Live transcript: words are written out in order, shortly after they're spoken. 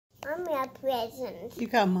Mommy a present. You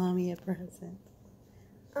got Mommy a present.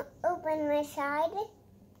 Open my side.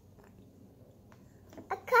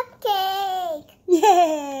 A cupcake.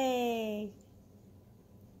 Yay!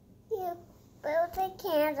 You blow the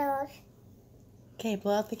candles. Okay,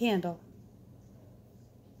 blow out the candle.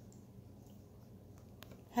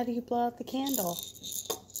 How do you blow out the candle?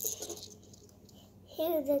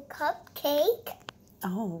 Here's a cupcake.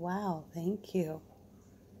 Oh, wow. Thank you.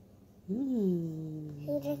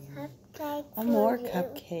 Here's a cupcake. One more for you.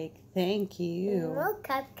 cupcake. Thank you. More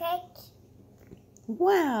cupcakes.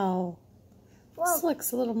 Wow. Whoa. This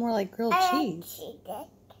looks a little more like grilled I cheese. like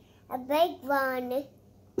a big one.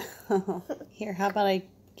 Here, how about I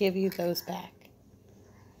give you those back?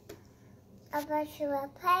 I'll put you a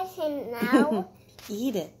present now.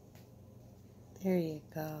 Eat it. There you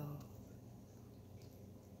go.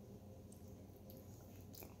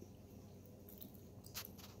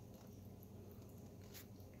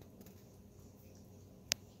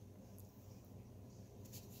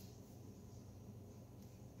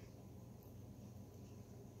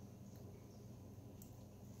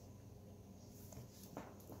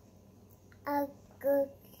 I'll go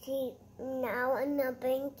see now in the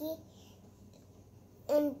binky.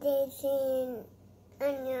 And this in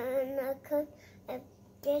I'm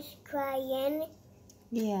just crying.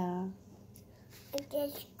 Yeah. I'm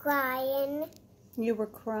just crying. You were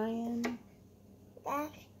crying?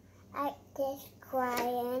 I'm just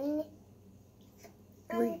crying.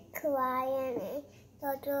 I'm crying.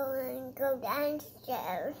 So don't go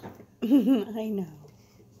downstairs. I know.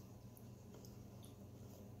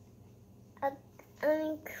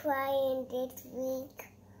 I'm crying this week.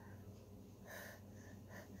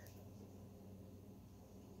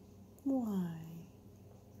 Why?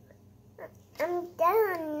 I'm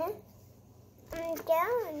done. I'm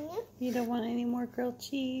done. You don't want any more grilled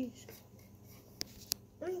cheese?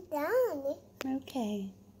 I'm done.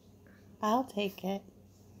 Okay. I'll take it.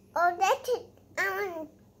 Oh, that's it. I want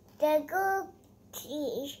the good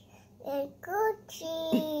cheese. The good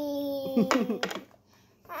cheese.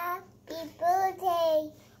 Happy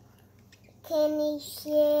birthday, Kenny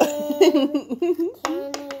Shell.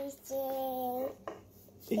 Kenny Shell.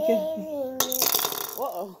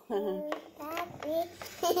 Whoa. Happy.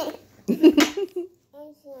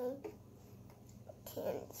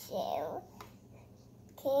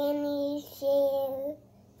 Can you share?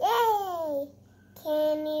 Yay!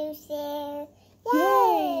 Can you share?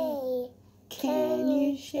 Yay! Can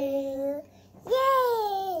you share? Yay!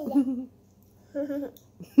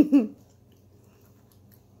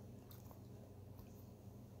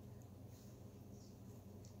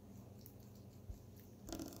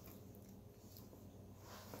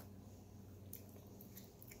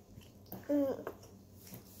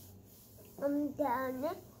 I'm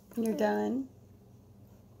done. You're done?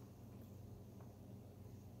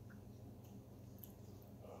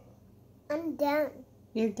 I'm done.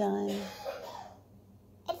 You're done.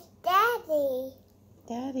 It's Daddy.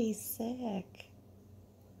 Daddy's sick.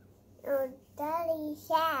 Oh, Daddy's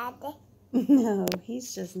sad. No,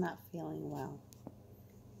 he's just not feeling well.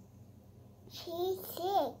 He's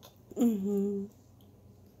sick. Mm-hmm.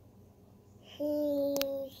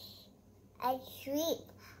 He's asleep.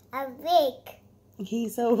 Awake.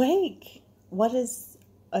 He's awake. What is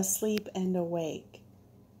asleep and awake?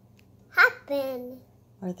 Happen.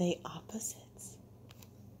 Are they opposites?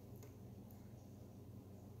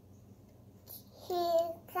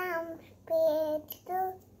 Here comes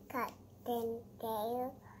Peter, cutting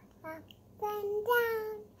tail, up and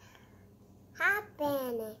down.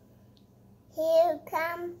 Happen. Here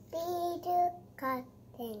comes Peter,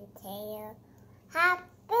 cutting tail, up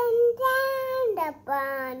and down the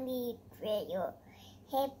bunny trail.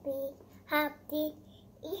 Happy, happy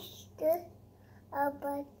Easter, a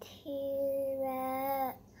potato,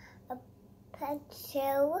 a pet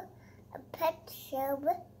show, a pet show,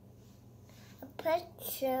 a pet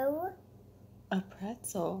show, A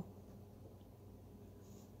pretzel.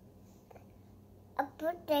 a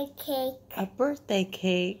birthday cake. A birthday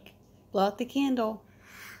cake. Blow out the candle.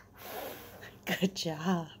 Good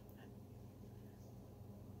job.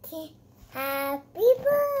 Happy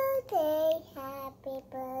birthday, happy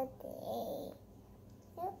birthday.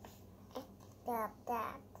 Oops, stop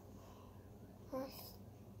that.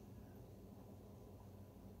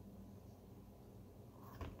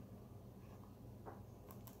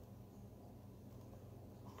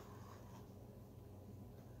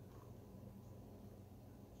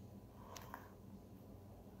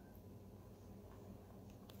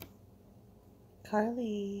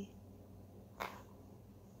 Carly.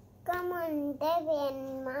 Come on, Daddy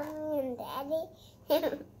and Mommy and Daddy.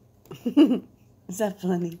 Is that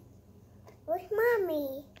funny? Where's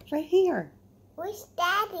Mommy? Right here. Where's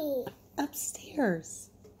Daddy? Upstairs.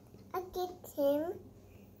 I get him.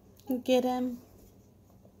 You get him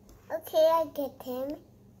Okay, I get him.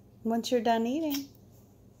 once you're done eating.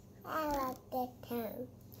 I love that him.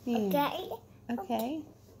 Yeah. Okay? Okay.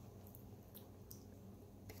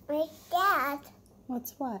 Where's Dad?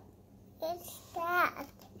 What's what? It's Dad.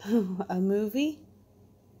 A movie?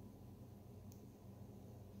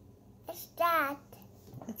 It's Dad.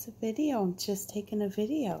 It's a video. I'm just taking a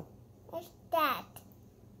video. It's Dad.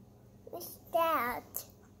 It's Dad.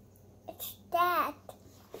 It's Dad.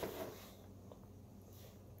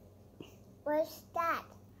 Where's Dad?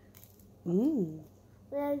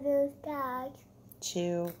 Where's Dad?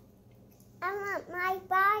 Chew. I want my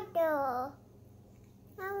bottle.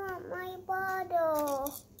 I want my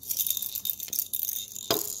bottle.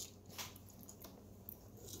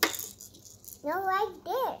 No, like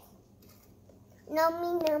this. No,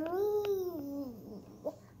 me, no, me.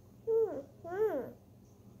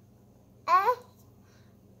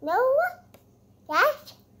 No.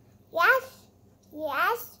 Yes. Yes.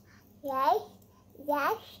 Yes. Yes.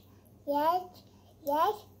 Yes. Yes.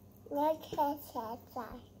 Yes. Yes. Yes. Yes. Yes.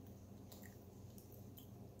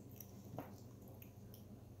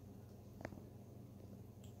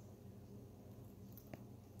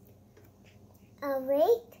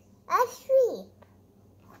 Awake, asleep.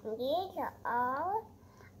 These are all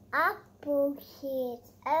apple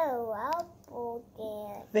seeds. Oh, apple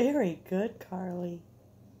there. Very good, Carly.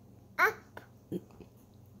 Up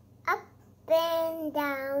and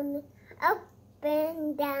down, up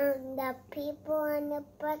and down. The people on the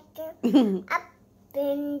butter. Up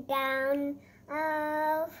and down,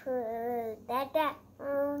 over the down.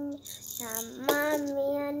 The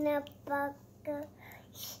mommy on the butter.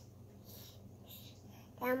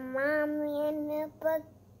 The mommy in the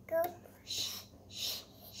bucket.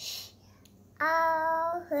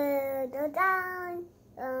 All hurdle down.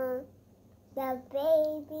 The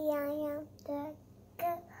baby I am the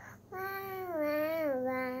girl.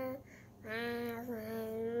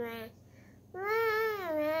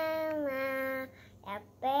 The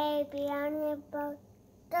baby on the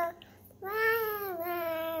bucket.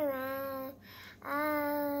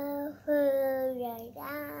 All hurdle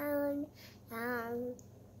down. The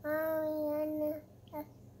mommy in the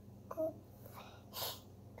bucket.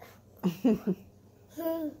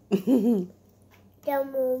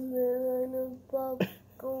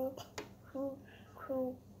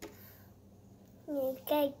 You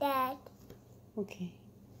take that. Okay.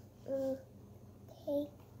 Take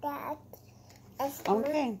that.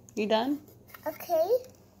 Okay. You done? Okay.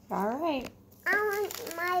 All right. I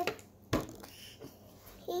want my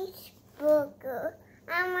cheeseburger.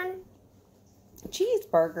 I want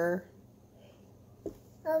Cheeseburger.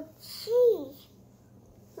 oh cheese.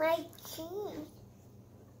 My cheese.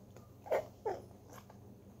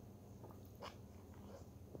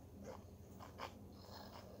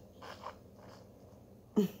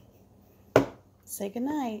 Say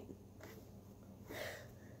goodnight.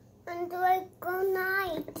 And do I go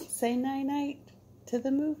night? Say night-night to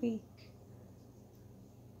the movie.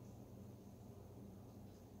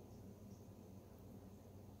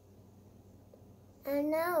 I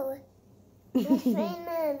know. It's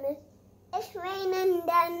raining. It's raining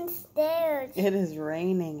downstairs. It is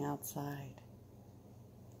raining outside.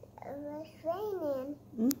 It's raining.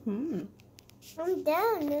 Mm-hmm. I'm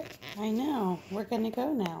done. I know. We're going to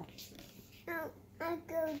go now. I'll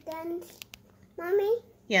go down. Mommy,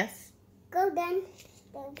 Yes. go down.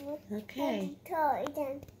 Okay. Toy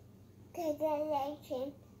then. To the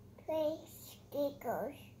nation. Play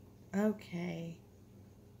stickers. Okay.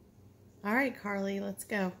 All right, Carly, let's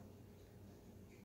go.